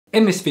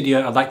In this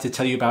video, I'd like to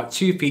tell you about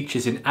two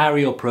features in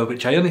iReal Pro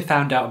which I only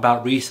found out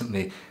about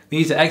recently.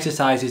 These are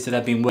exercises that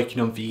I've been working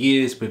on for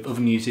years with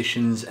other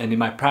musicians and in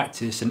my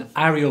practice, and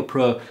iReal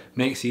Pro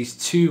makes these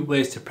two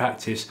ways to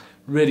practice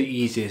really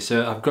easy,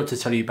 so I've got to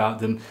tell you about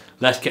them.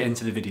 Let's get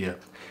into the video.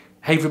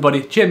 Hey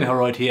everybody, Jamie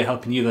Horroyd here,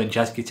 helping you learn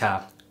jazz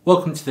guitar.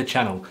 Welcome to the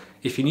channel.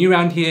 If you're new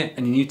around here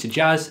and you're new to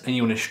jazz and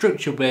you want a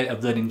structured way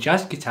of learning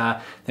jazz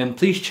guitar, then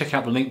please check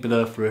out the link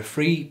below for a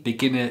free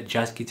beginner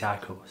jazz guitar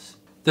course.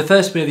 The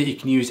first way that you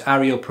can use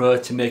iReal Pro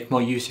to make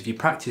more use of your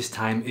practice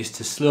time is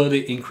to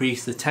slowly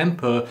increase the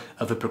tempo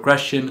of a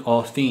progression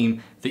or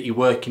theme that you're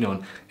working on.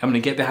 I'm going to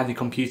get behind the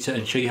computer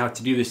and show you how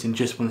to do this in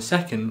just 1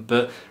 second,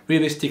 but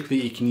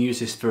realistically you can use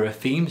this for a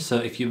theme. So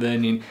if you're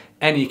learning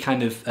any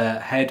kind of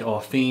head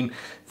or theme,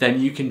 then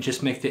you can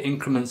just make the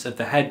increments of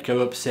the head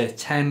go up, say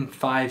 10,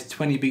 5,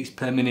 20 beats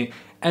per minute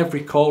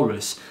every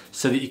chorus,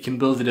 so that you can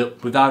build it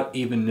up without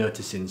even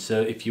noticing.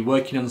 So if you're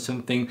working on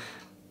something,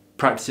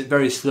 practice it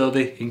very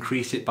slowly,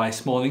 increase it by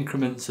small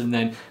increments, and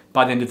then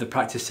by the end of the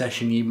practice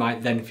session you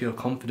might then feel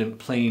confident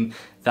playing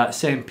that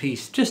same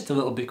piece just a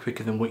little bit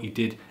quicker than what you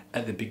did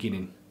at the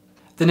beginning.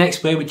 The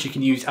next way which you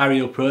can use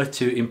iReal Pro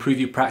to improve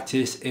your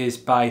practice is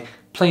by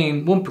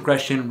playing one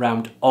progression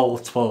around all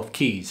 12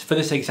 keys. For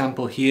this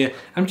example here,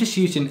 I'm just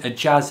using a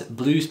jazz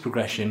blues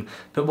progression,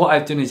 but what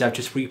I've done is I've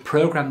just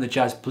reprogrammed the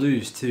jazz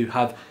blues to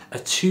have a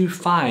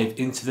 2-5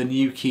 into the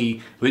new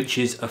key, which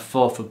is a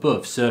 4th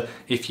above. So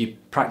if you're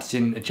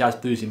practicing a jazz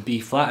blues in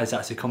B flat, as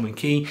that's a common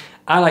key,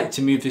 I like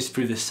to move this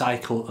through the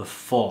cycle of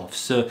 4ths.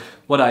 So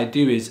what I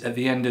do is at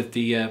the end of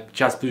the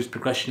jazz blues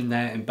progression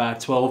there in bar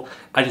 12,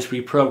 I just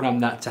reprogram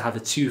that to have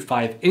a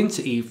 2-5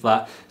 into E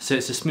flat, so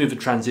it's a smoother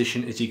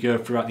transition as you go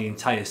throughout the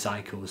entire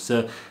cycle.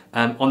 So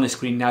on the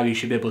screen now you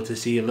should be able to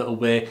see a little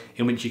way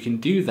in which you can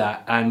do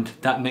that, and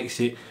that makes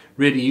it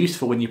really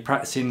useful when you're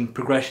practicing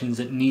progressions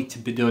that need to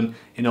be done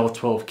in all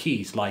 12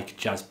 keys, like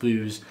jazz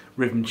blues,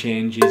 rhythm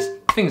changes,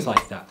 things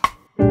like that.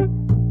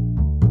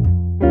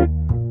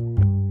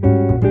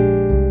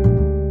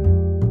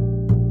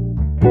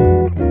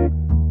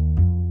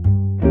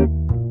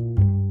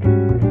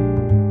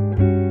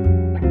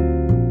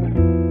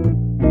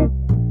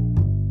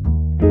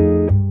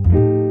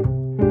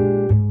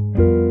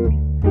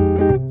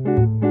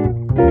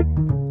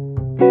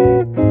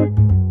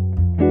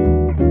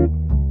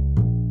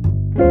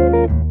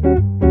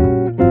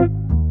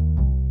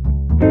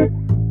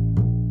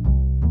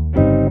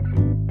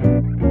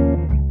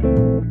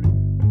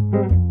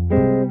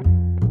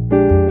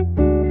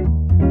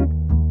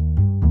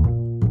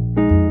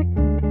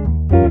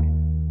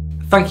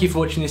 Thank you for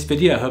watching this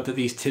video. I hope that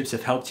these tips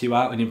have helped you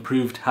out and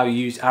improved how you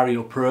use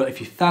iReal Pro. If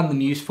you found them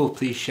useful,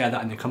 please share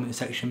that in the comment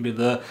section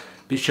below.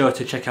 Be sure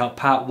to check out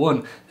part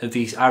 1 of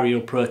these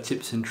iReal Pro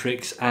tips and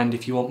tricks, and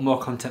if you want more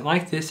content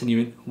like this and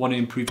you want to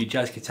improve your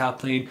jazz guitar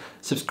playing,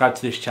 subscribe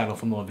to this channel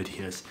for more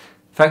videos.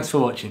 Thanks for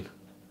watching.